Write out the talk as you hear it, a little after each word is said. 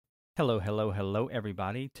Hello, hello, hello,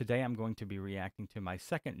 everybody. Today I'm going to be reacting to my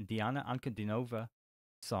second Diana Ankudinova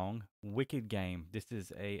song, "Wicked Game." This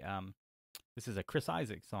is a Chris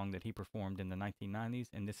Isaak song that he performed in the 1990s,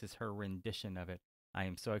 and this is her rendition of it. I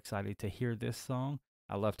am so excited to hear this song.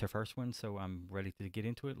 I loved her first one, so I'm ready to get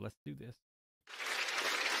into it. Let's do this.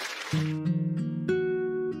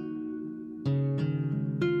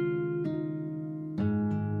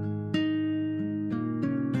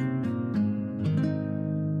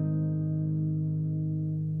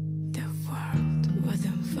 The world was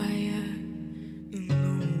on fire, and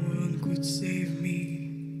no one could save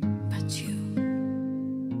me but you.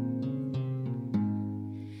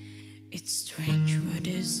 It's strange what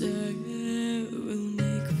desire will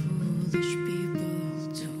make foolish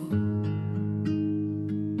people do.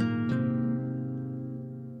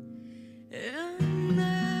 I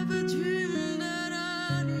never dreamed that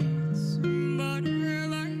I need somebody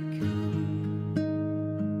like you.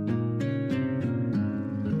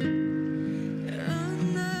 I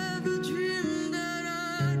never dreamed that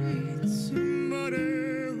I need somebody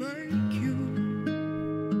like you.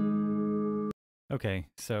 Okay,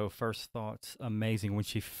 so first thoughts, amazing. When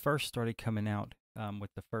she first started coming out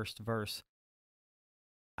with the first verse,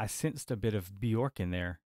 I sensed a bit of Bjork in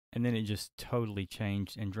there, and then it just totally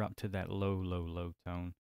changed and dropped to that low, low, low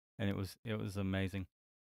tone, and it was amazing.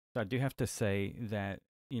 So I do have to say that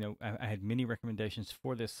I had many recommendations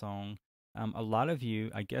for this song. A lot of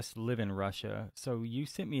you, I guess, live in Russia, so you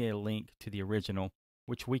sent me a link to the original,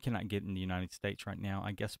 which we cannot get in the United States right now.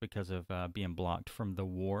 I guess because of being blocked from the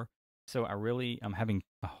war. So I'm having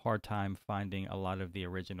a hard time finding a lot of the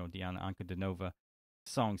original Diana Ankudinova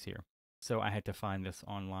songs here. So I had to find this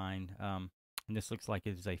online, and this looks like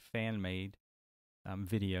it's a fan-made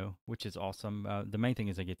video, which is awesome. The main thing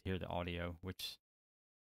is I get to hear the audio, which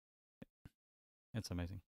it's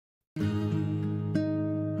amazing.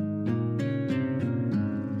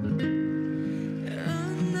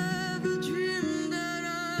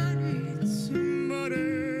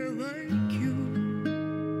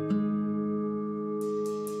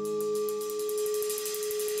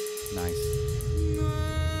 Nice.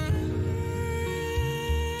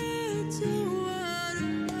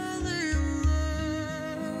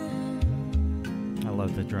 I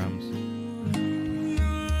love the drums.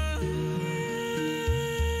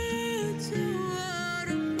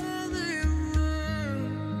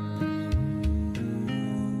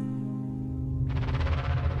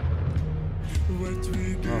 What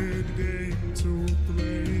we could game to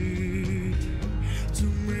play to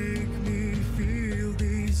make me feel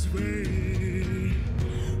this way.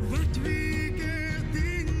 What we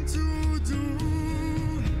getting to do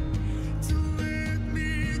to let me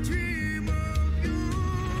dream of you.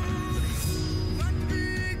 What we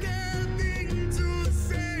getting to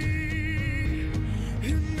say.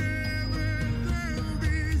 You never felt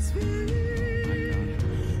this way.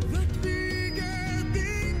 What we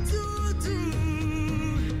getting to do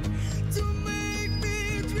to make me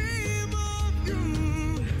dream of you.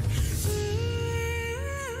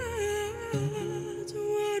 I don't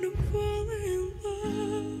wanna fall in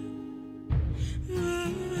love.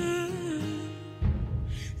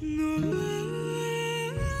 No, I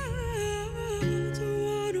don't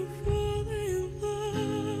wanna fall in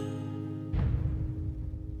love.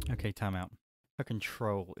 Okay, time out. Her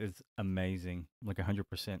control is amazing, like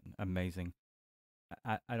 100% amazing.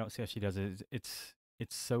 I don't see how she does it. It's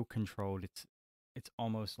so controlled. It's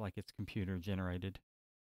almost like it's computer generated,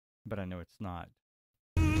 but I know it's not.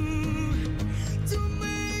 To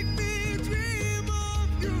make me dream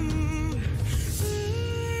of you.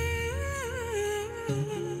 I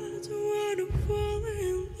don't wanna fall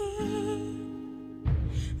in love.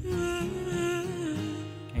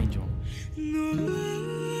 Angel. No, I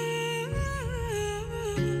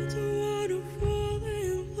don't wanna fall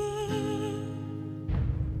in love.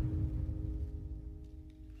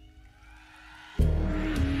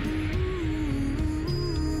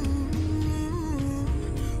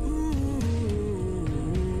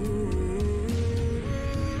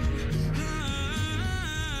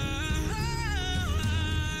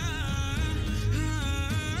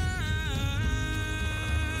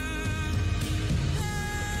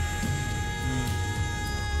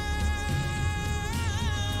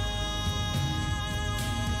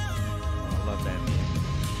 I love that.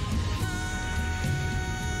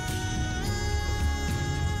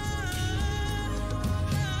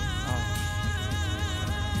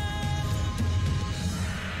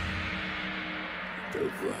 The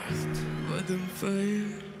world was on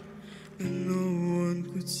fire, and no one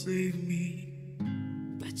could save me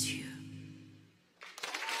but you.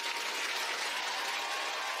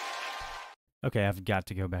 Okay, I've got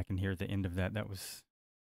to go back and hear the end of that. That was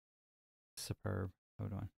superb.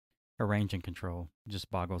 Hold on. Her range and control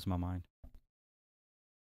just boggles my mind.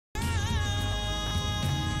 It's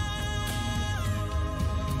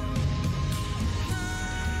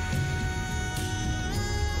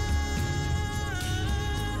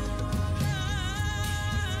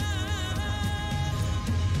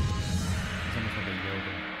almost like a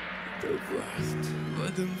yoga. The world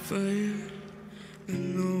was on fire,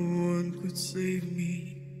 and no one could save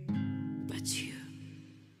me but you.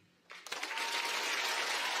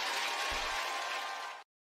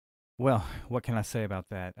 Well, what can I say about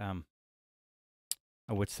that?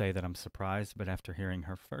 I would say that I'm surprised, but after hearing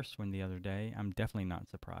her first one the other day, I'm definitely not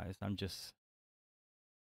surprised. I'm just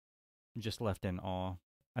left in awe.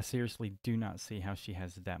 I seriously do not see how she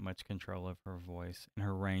has that much control of her voice, and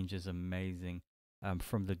her range is amazing.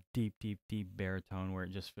 From the deep, deep, deep baritone where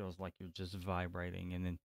it just feels like you're just vibrating, and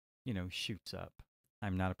then, shoots up.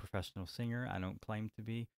 I'm not a professional singer. I don't claim to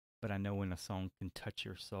be, but I know when a song can touch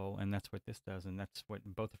your soul, and that's what this does, and that's what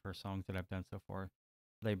both of her songs that I've done so far,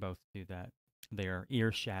 they both do that. They are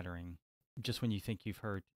ear shattering. Just when you think you've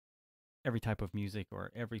heard every type of music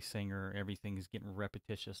or every singer, everything is getting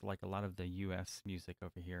repetitious, like a lot of the U.S. music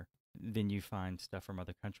over here. Then you find stuff from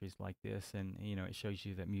other countries like this, and it shows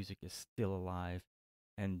you that music is still alive,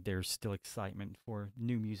 and there's still excitement for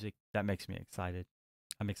new music. That makes me excited.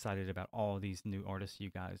 I'm excited about all these new artists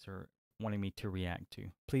you guys are wanting me to react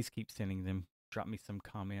to. Please keep sending them. Drop me some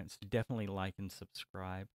comments. Definitely like and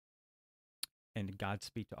subscribe. And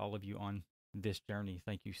Godspeed to all of you on this journey.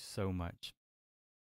 Thank you so much.